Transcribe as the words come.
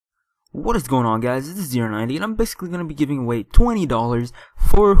What is going on, guys? This is 090 and I'm basically going to be giving away $20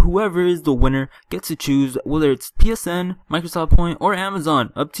 for whoever is the winner gets to choose whether it's PSN, Microsoft Point, or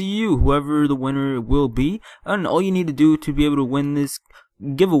Amazon. Up to you, whoever the winner will be. And all you need to do to be able to win this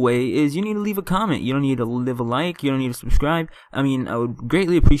giveaway is you need to leave a comment. You don't need to leave a like, you don't need to subscribe. I mean, I would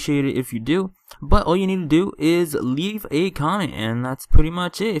greatly appreciate it if you do, but all you need to do is leave a comment, and that's pretty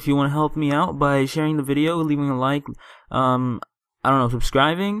much it. If you want to help me out by sharing the video, leaving a like, I don't know,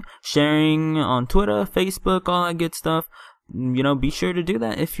 subscribing, sharing on Twitter, Facebook, all that good stuff, you know, be sure to do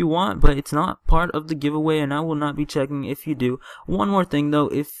that if you want, but it's not part of the giveaway and I will not be checking if you do. One more thing though,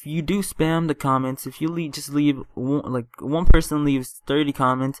 if you do spam the comments, if you just leave one person leaves 30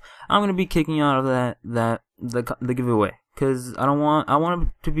 comments, I'm gonna be kicking you out of the giveaway, because I want it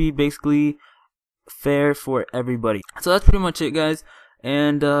to be basically fair for everybody. So that's pretty much it, guys,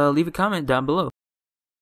 and leave a comment down below.